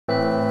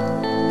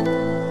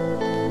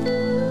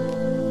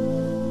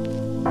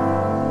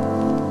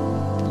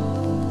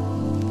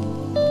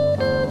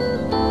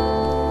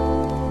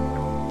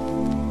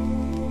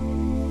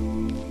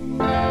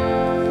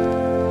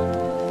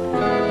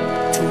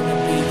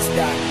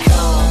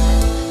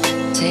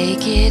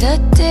Take it a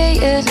day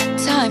at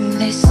a time,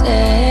 they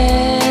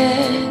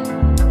said,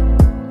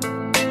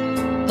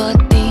 but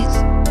these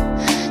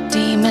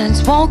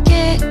demons won't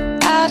get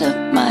out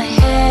of my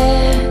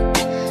head.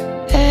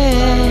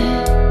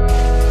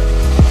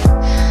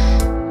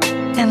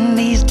 And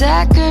these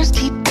daggers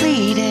keep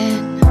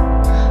bleeding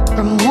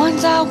from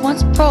ones I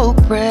once broke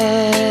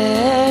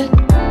bread.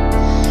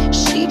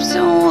 Sheeps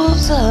and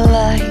wolves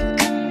alike,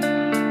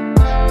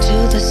 to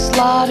the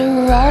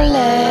slaughter our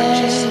led.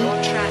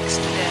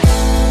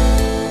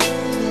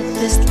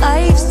 This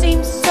life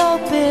seems so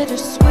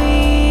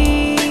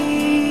bittersweet,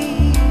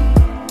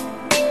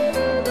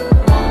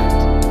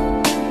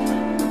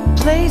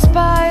 replaced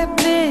by a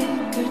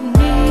bigger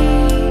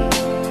need.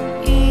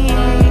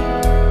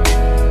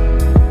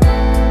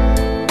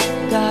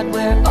 God,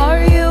 where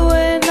are you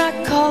when I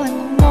call in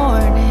the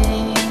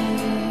morning?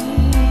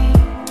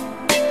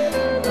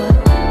 What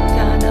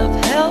kind of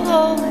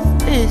hellhole is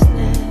this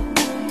then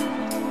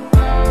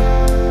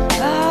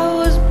I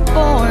was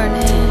born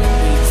in?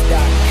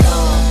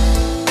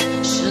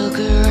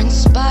 Sugar and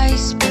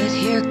spice, but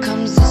here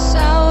comes the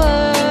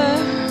sour.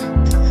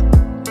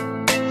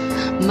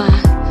 My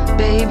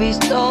baby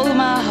stole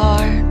my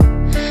heart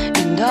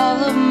and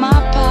all of my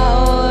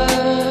power.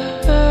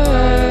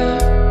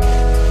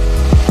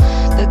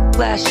 The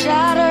glass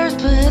shatters,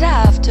 but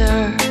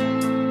after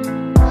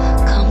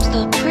comes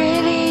the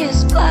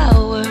prettiest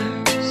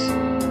flowers.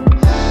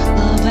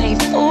 Love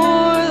ain't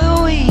for the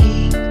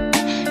weak,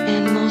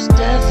 and most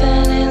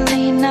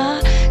definitely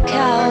not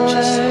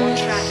cowards.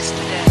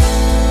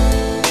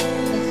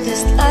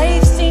 This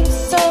life seems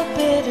so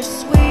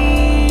bittersweet,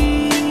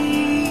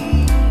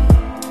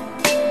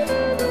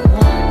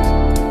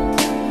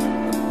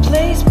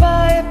 replaced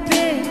by a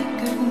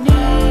bigger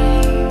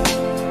need.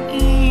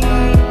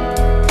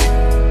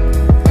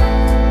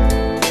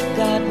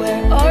 God,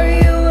 where are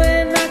you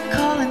when I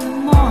call in the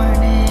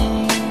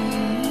morning?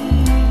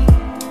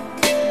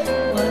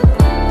 What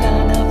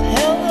kind of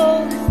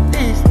hellhole is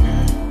this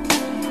then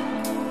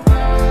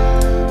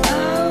I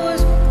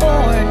was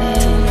born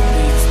in?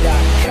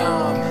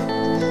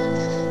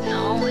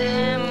 No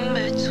in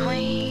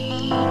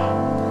between.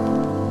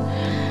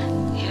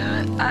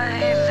 You're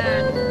either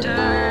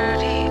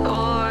dirty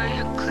or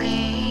you're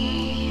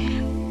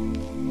clean.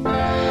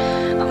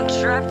 I'm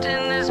trapped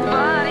in this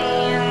body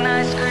and I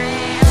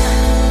scream.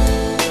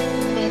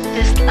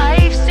 This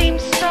life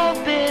seems so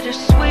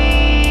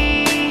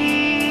bittersweet.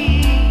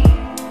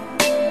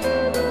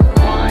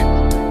 One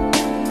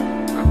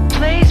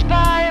replaced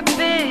by a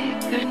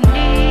bigger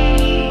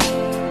need.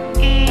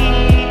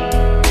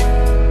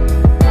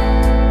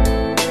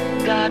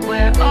 God,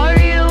 where are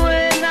you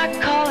when I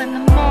call in the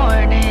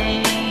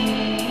morning?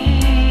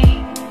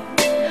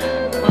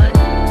 What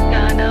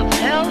kind of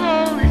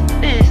hellhole is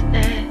this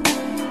then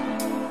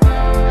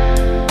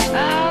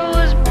I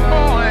was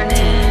born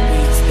in?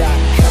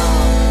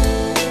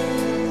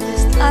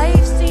 This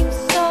life seems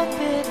so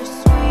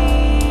bittersweet,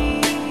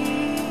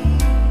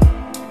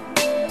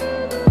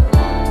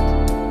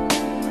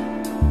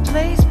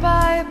 replaced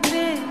by a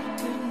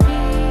bigger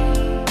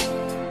need.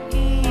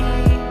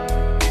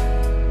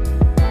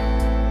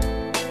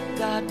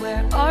 God,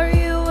 where are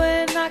you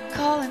when I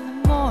call in the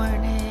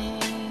morning?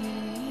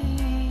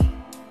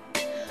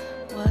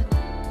 What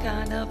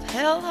kind of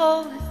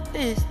hellhole is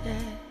this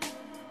that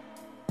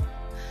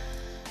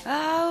I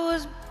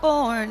was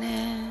born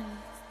in?